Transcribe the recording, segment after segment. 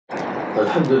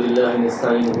الحمد لله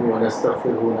نستعينه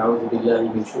ونستغفره ونعوذ بالله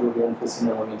من شرور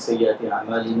أنفسنا ومن سيئات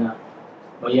أعمالنا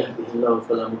من يهده الله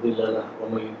فلا مضل له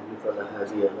ومن يضلل فلا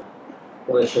هادي له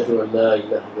ونشهد أن لا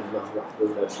إله إلا الله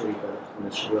وحده لا شريك له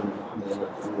ونشهد أن محمدا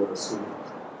عبده ورسوله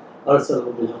أرسله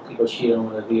بالحق بشيرا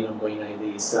ونذيرا بين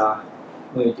يدي الساعة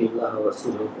من يطع الله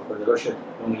ورسوله فقد رشد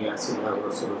ومن يعص الله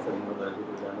ورسوله فإنه لا يضر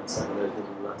إلا نفسه ولا يضر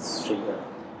الله شيئا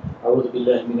أعوذ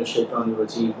بالله من الشيطان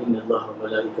الرجيم إن الله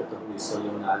وملائكته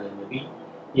يصلون على النبي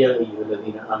يا أيها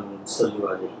الذين آمنوا صلوا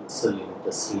عليه وسلموا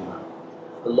تسليما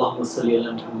اللهم صل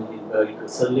على محمد وبارك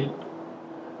وسلم.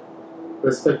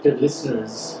 Respected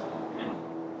listeners,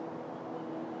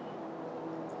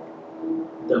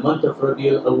 the month of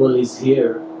Rabiul Awwal is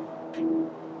here.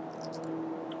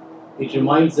 It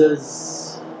reminds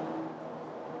us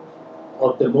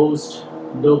of the most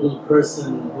noble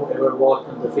person who ever walked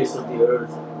on the face of the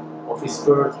earth, of his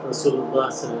birth, Rasulullah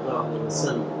sallallahu alaihi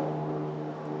wasallam.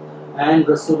 And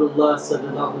Rasulullah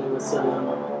sallallahu alaihi wasallam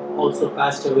also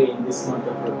passed away in this month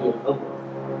of Rabiul Awwal.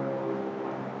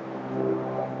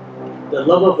 The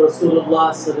love of Rasulullah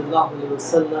sallallahu alaihi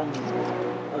wasallam,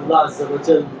 Allah Azza wa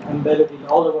Jal embedded in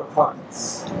all our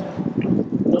hearts.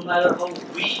 No matter how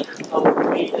weak our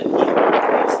faith and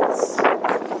iman is,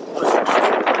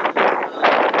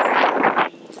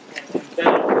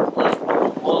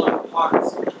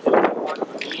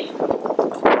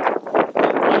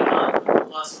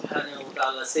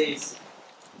 says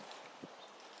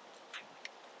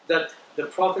that the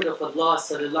Prophet of Allah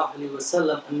sallallahu alaihi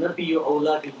wasallam, "An-nabiyyu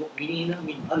awla bil-mu'minina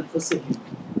min anfusihim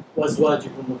wa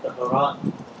azwajuhum mutahharat."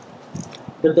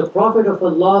 That the Prophet of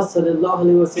Allah sallallahu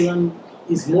alaihi wasallam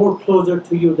is more closer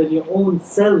to you than your own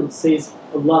self, says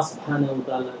Allah subhanahu wa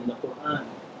ta'ala in the Quran.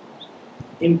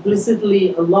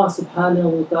 Implicitly, Allah subhanahu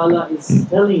wa ta'ala is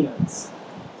telling us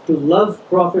to love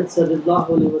Prophet sallallahu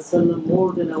alaihi wasallam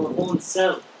more than our own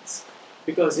self,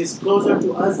 because he's closer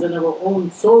to us than our own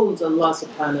souls, Allah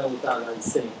subhanahu wa ta'ala is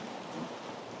saying.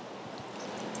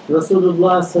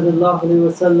 Rasulullah sallallahu alayhi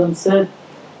wa sallam said,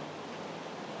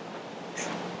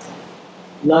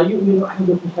 "La yu'minu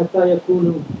ahadukum hatta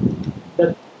yakunu,"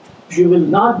 that you will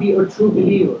not be a true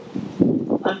believer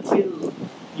until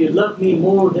you love me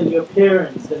more than your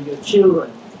parents, than your children,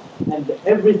 and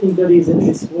everything that is in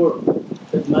this world.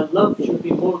 That my love should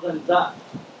be more than that.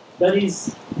 That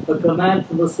is a command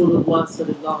from Rasulullah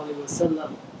sallallahu alaihi wasallam,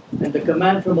 and the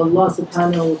command from Allah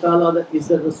subhanahu wa ta'ala is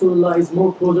that Rasulullah is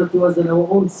more closer to us than our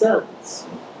own selves.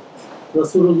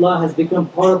 Rasulullah has become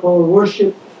part of our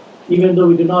worship, even though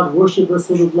we do not worship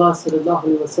Rasulullah sallallahu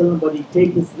alaihi wasallam, but we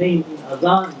take his name in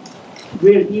adhan,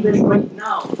 where even right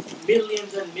now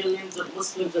millions and millions of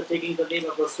Muslims are taking the name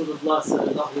of Rasulullah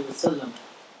sallallahu alaihi wasallam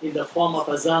in the form of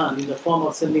azan, in the form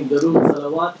of sending darood,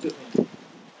 salawat to him.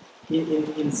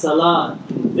 In salah,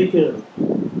 in dhikr,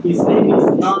 his name is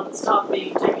non-stop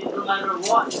being taken no matter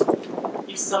what.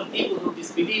 If some people who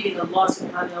disbelieve in Allah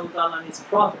subhanahu wa ta'ala and his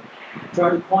Prophet try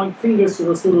to point fingers to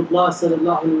Rasulullah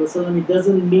sallallahu alaihi wasallam, it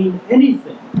doesn't mean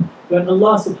anything. When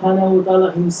Allah subhanahu wa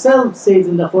ta'ala himself says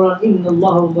in the Quran, "Inna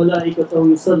Allah wa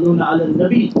malaikatahu yusalluna ala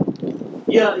al-nabi,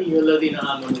 ya ayyuhalladhina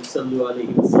amanu sallu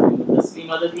alayhi wa sallimu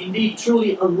taslima," that indeed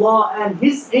truly Allah and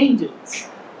his angels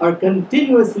are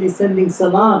continuously sending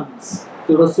salams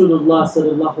to Rasulullah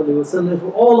sallallahu alaihi wasallam.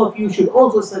 For all of you should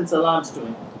also send salams to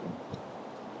him.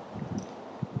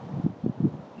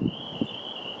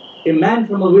 A man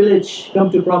from a village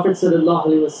come to Prophet sallallahu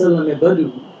alaihi wasallam, a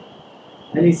Badu,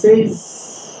 and he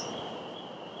says,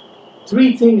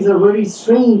 "Three things are very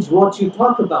strange what you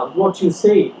talk about, what you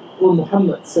say, O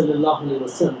Muhammad sallallahu alaihi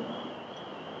wasallam.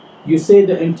 You say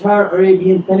the entire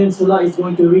Arabian Peninsula is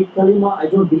going to read Kalima. I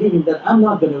don't believe in that. I'm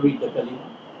not going to read the Kalima.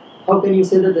 How can you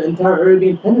say that the entire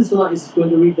Arabian Peninsula is going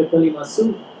to read the Kalima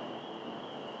soon?"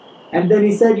 And then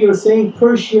he said, "You're saying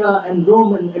Persia and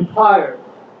Roman Empire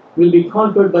will be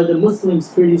conquered by the Muslims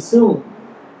pretty soon.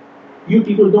 You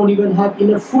people don't even have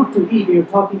enough food to eat. You're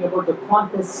talking about the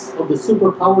conquests of the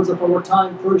superpowers of our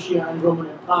time, Persia and Roman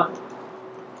Empire.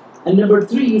 And number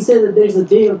three, you say that there's a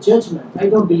day of judgment. I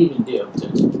don't believe in day of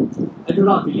judgment. I do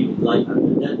not believe in life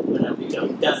after death when I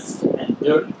become dust and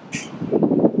dirt."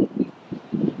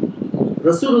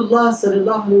 Rasulullah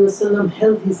sallallahu alaihi wasallam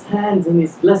held his hands in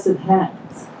his blessed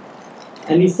hands,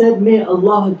 and he said, "May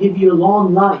Allah give you a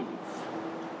long life.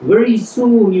 Very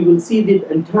soon you will see the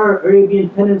entire Arabian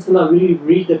Peninsula will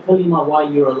read the Kalima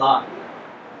while you're alive.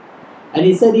 And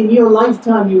he said, in your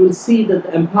lifetime you will see that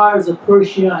the empires of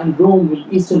Persia and Rome,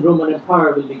 Eastern Roman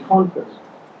Empire, will be conquered.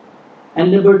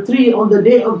 And number three, on the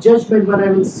day of judgment when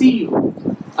I will see you,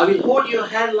 I will hold your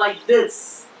hand like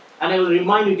this, and I will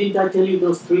remind you, didn't I tell you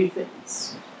those three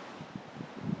things?"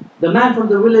 The man from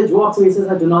the village walks away and says,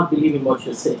 I do not believe in what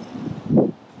you're saying.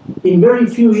 In very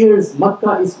few years,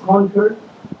 Makkah is conquered,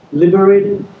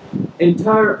 liberated,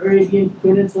 entire Arabian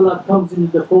Peninsula comes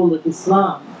into the fold of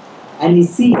Islam, and he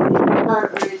sees the entire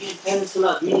Arabian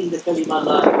Peninsula reading the Kalima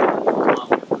La ilaha illallah.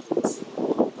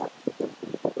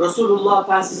 Rasulullah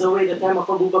passes away, the time of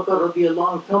Abu Bakr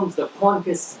radiallahu anhu comes, the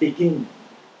conquests begin.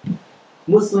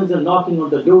 Muslims are knocking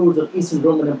on the doors of Eastern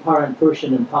Roman Empire and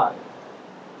Persian Empire.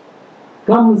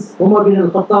 Comes Umar bin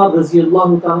al-Khattab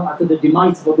radiallahu ta'ala after the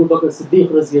demise of Abu Bakr Siddiq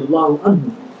radiallahu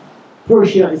anhu.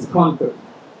 Persia is conquered.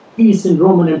 Eastern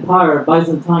Roman Empire,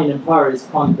 Byzantine Empire is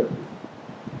conquered.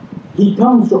 He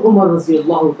comes to Umar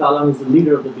radiallahu ta'ala, who is the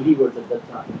leader of the believers at that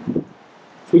time.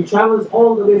 He travels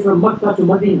all the way from Makkah to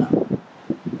Medina.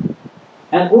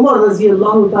 And Umar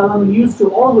radiallahu ta'ala used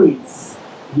to always,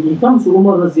 he comes to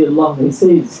Umar radiallahu and he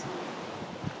says,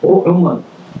 "Oh Umar,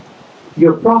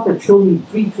 your Prophet showed me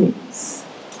three things.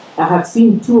 I have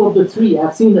seen two of the three. I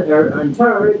have seen the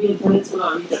entire Arabian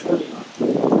Peninsula read the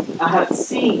Kalima. I have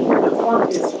seen the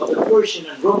conquest of the Persian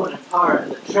and Roman Empire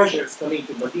and the treasures coming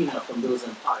to Medina from those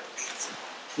empires.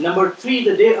 Number three,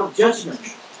 the Day of Judgment.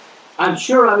 I'm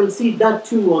sure I will see that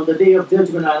too on the Day of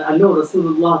Judgment. I know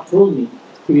Rasulullah told me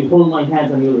he will hold my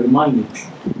hands and he will remind me."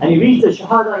 And he reads the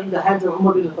Shahada in the hands of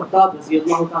Umar bin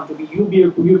al-Khattab to be,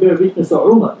 you bear witness of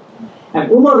Umar.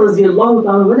 And Umar radiallahu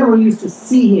ta'ala, whenever he used to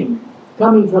see him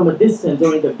coming from a distance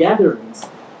during the gatherings,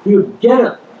 he would get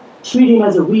up, treat him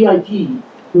as a VIP,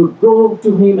 he would go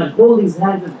to him and hold his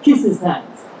hands and kiss his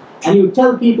hands. And he would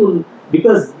tell people,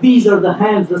 because these are the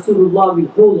hands Rasulullah will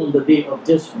hold on the Day of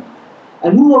Judgment.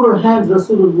 And whoever hands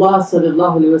Rasulullah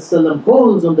sallallahu alaihi wasallam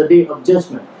holds on the Day of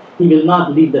Judgment, he will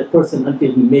not leave that person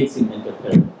until he makes him enter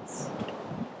paradise.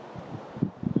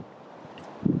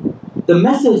 The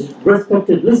message,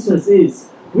 respected listeners, is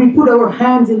we put our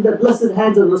hands in the blessed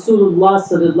hands of Rasulullah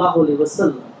sallallahu alaihi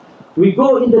wasallam. We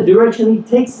go in the direction he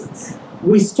takes us.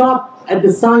 We stop at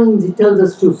the signs he tells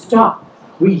us to stop.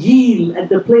 We yield at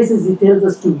the places he tells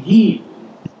us to yield.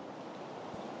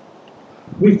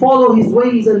 We follow his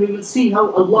ways and we will see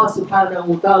how Allah subhanahu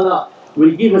wa ta'ala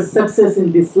will give us success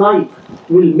in this life,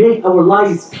 will make our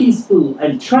lives peaceful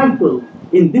and tranquil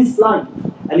in this life,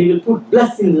 and He will put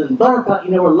blessings and barakah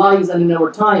in our lives and in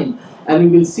our time, and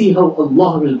we will see how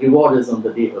Allah will reward us on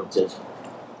the Day of Judgment.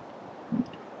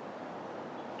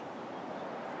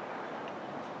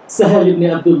 Sahal ibn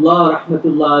Abdullah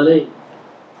rahmatullah alayh,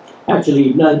 actually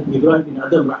Ibrahim bin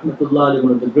Adam rahmatullah alayh,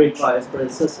 one of the great pious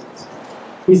predecessors,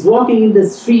 he's walking in the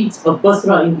streets of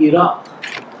Basra in Iraq.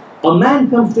 A man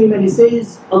comes to him and he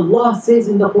says, Allah says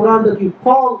in the Quran that you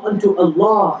call unto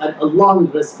Allah and Allah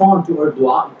will respond to your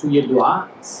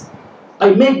du'as. I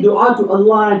make dua to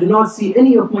Allah and I do not see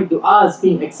any of my du'as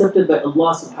being accepted by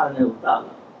Allah subhanahu wa ta'ala.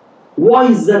 Why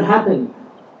is that happening?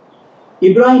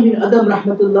 Ibrahim bin Adam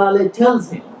rahmatullah alayh tells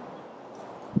him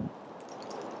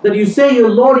that you say your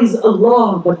Lord is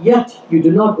Allah, but yet you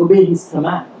do not obey His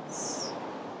commands.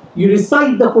 You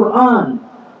recite the Quran,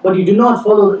 but you do not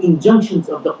follow the injunctions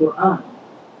of the Quran.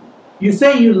 You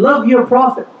say you love your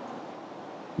Prophet,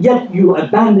 yet you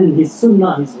abandon his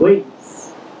sunnah, his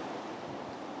ways.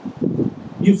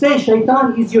 You say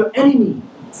shaitan is your enemy,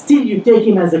 still you take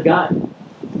him as a guide.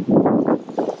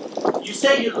 You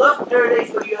say you love paradise,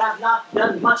 but you have not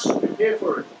done much to prepare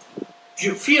for it.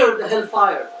 You fear the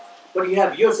hellfire, but you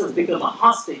have yourself become a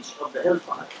hostage of the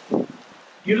hellfire.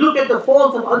 You look at the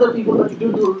faults of other people, but you do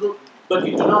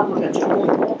not look at your own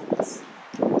faults.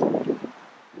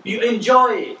 You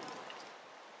enjoy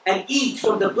and eat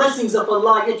from the blessings of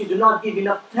Allah, yet you do not give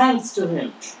enough thanks to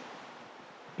Him.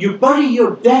 You bury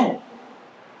your dead.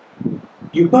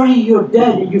 You bury your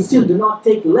dead and you still do not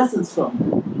take lessons from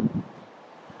them.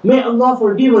 May Allah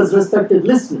forgive us, respected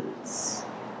listeners.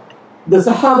 The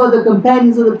Sahaba, the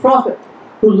companions of the Prophet,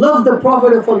 who loved the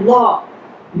Prophet of Allah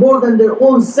more than their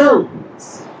own selves,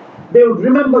 they would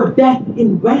remember death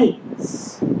in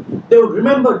weddings. They would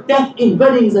remember death in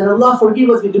weddings, and Allah forgive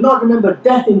us, we do not remember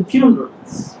death in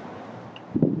funerals.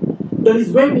 That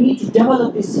is where we need to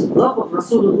develop this love of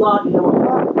Rasulullah in our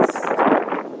hearts.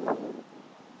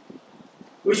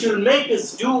 We should make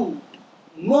us do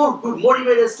more good,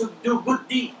 motivate us to do good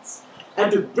deeds,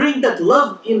 and to bring that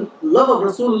love of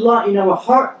Rasulullah in our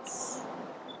hearts.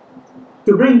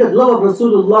 To bring that love of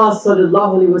Rasulullah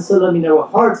sallallahu alaihi wasallam in our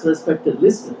hearts, respected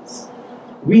listeners,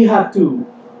 we have to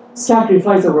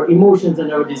sacrifice our emotions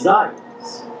and our desires.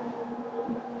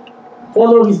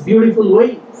 Follow his beautiful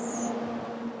ways.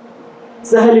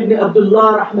 Sahal ibn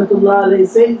Abdullah rahmatullah alayhi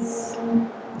says,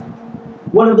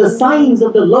 one of the signs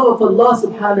of the love of Allah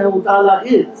subhanahu wa ta'ala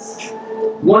is,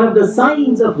 one of the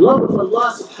signs of love of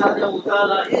Allah subhanahu wa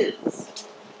ta'ala is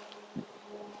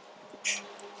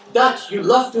that you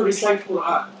love to recite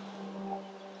Quran.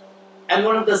 And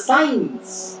one of the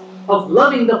signs of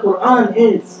loving the Quran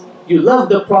is you love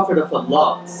the Prophet of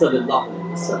Allah sallallahu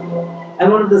alaihi wasallam.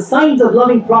 And one of the signs of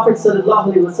loving Prophet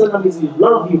sallallahu alaihi wasallam is you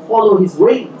follow his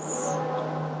ways.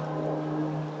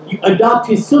 You adopt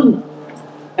his sunnah.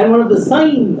 And one of the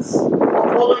signs of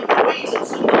following the ways of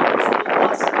sunnah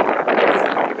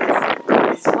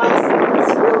is despising this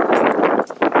world.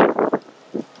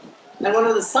 And one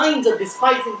of the signs of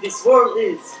despising this world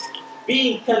is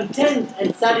being content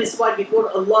and satisfied with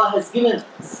what Allah has given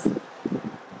us.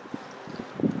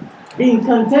 Being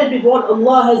content with what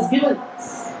Allah has given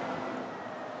us.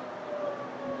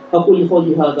 أقول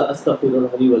قولي هذا أستغفر الله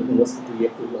لي ولكم واستغفروه إنه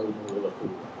هو الغفور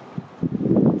الرحيم.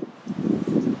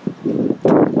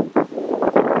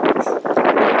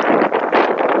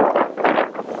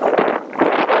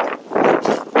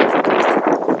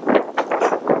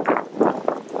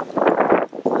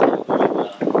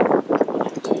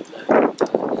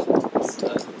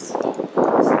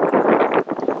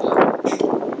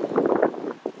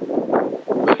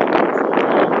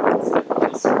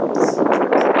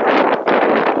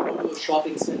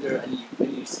 Shopping center and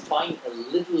when you find a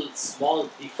little small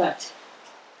defect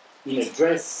in a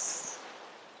dress,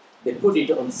 they put it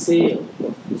on sale,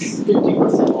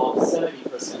 50% off,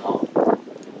 70% off.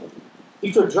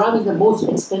 If you're driving the most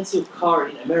expensive car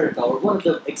in America or one of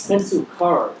the expensive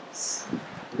cars,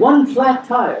 one flat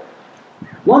tire,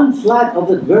 one flat of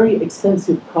the very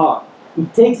expensive car,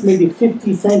 it takes maybe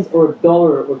 50 cents or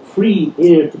 $1 or free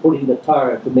air to put in the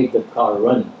tire to make the car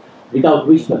run. Without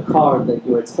which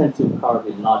your expensive car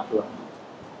will not run.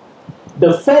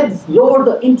 The Feds lower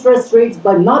the interest rates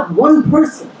by not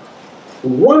 1%,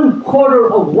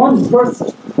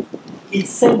 1/4%. It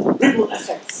sends ripple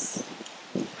effects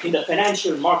in the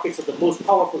financial markets of the most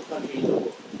powerful country in the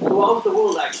world, throughout the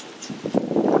world actually.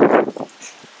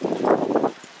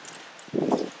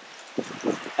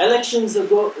 Elections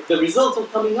ago, the results are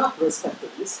coming up,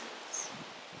 respected listeners.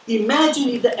 Imagine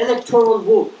if the electoral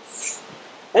votes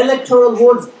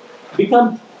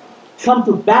come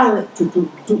to balance to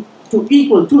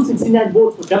equal 269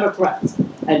 votes for Democrats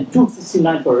and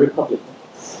 269 for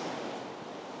Republicans.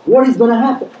 What is going to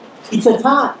happen? It's a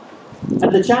tie.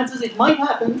 And the chances it might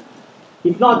happen,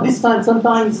 if not this time,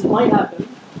 sometimes it might happen.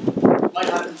 It might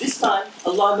happen this time,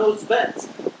 Allah knows best.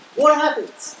 What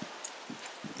happens?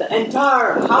 The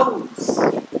entire house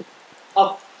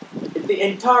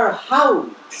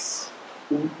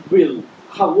will,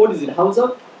 what is it,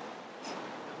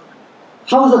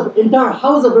 entire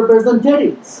House of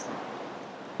Representatives.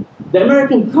 The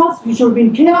American Constitution will be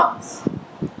in chaos.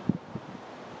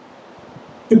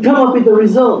 To come up with the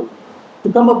result,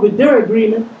 to come up with their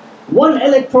agreement, one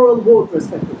electoral vote,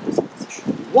 respectively.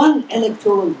 One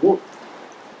electoral vote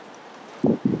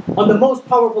on the most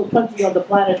powerful country on the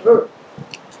planet Earth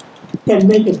can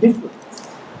make a difference.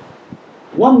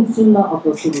 One sunnah of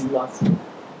Rasulullah.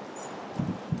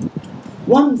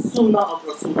 One sunnah of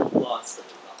Rasulullah.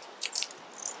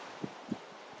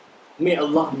 May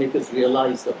Allah make us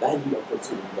realize the value of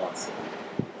Rasulullah.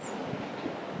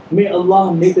 May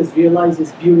Allah make us realize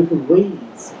His beautiful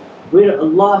ways, where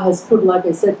Allah has put, like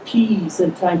I said, peace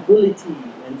and tranquility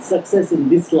and success in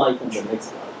this life and the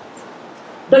next life.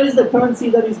 That is the currency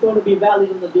that is going to be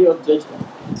valid on the Day of Judgment.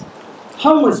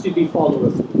 How much did we follow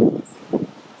Rasulullah?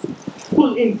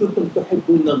 قُلْ إِن كُنتُمْ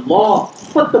تُحِبُّونَ اللَّهَ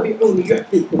فَاتَّبِعُونِ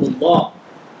يُحْبِبْكُمُ اللَّهُ.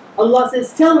 Allah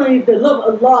says, tell them if they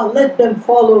love Allah, let them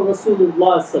follow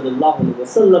Rasulullah sallallahu alaihi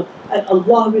wasallam, and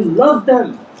Allah will love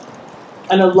them,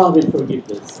 and Allah will forgive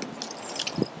this.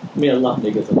 May Allah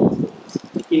make us among those.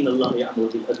 إِنَّ اللَّهَ يَأْمُرُ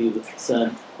بِالْعَدْلِ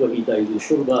وَالْإِحْسَانِ وَإِيتَاءِ ذِي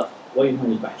الْقُرْبَى وَيَنْهَى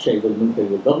عَنِ الْفَحْشَاءِ وَالْمُنكَرِ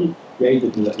وَالْبَغْيِ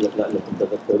يَعِظُكُمْ لَعَلَّكُمْ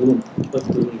تَذَكَّرُونَ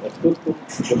فاذكروني أذكركم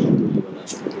واشكروا لي ولا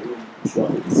تكفرون.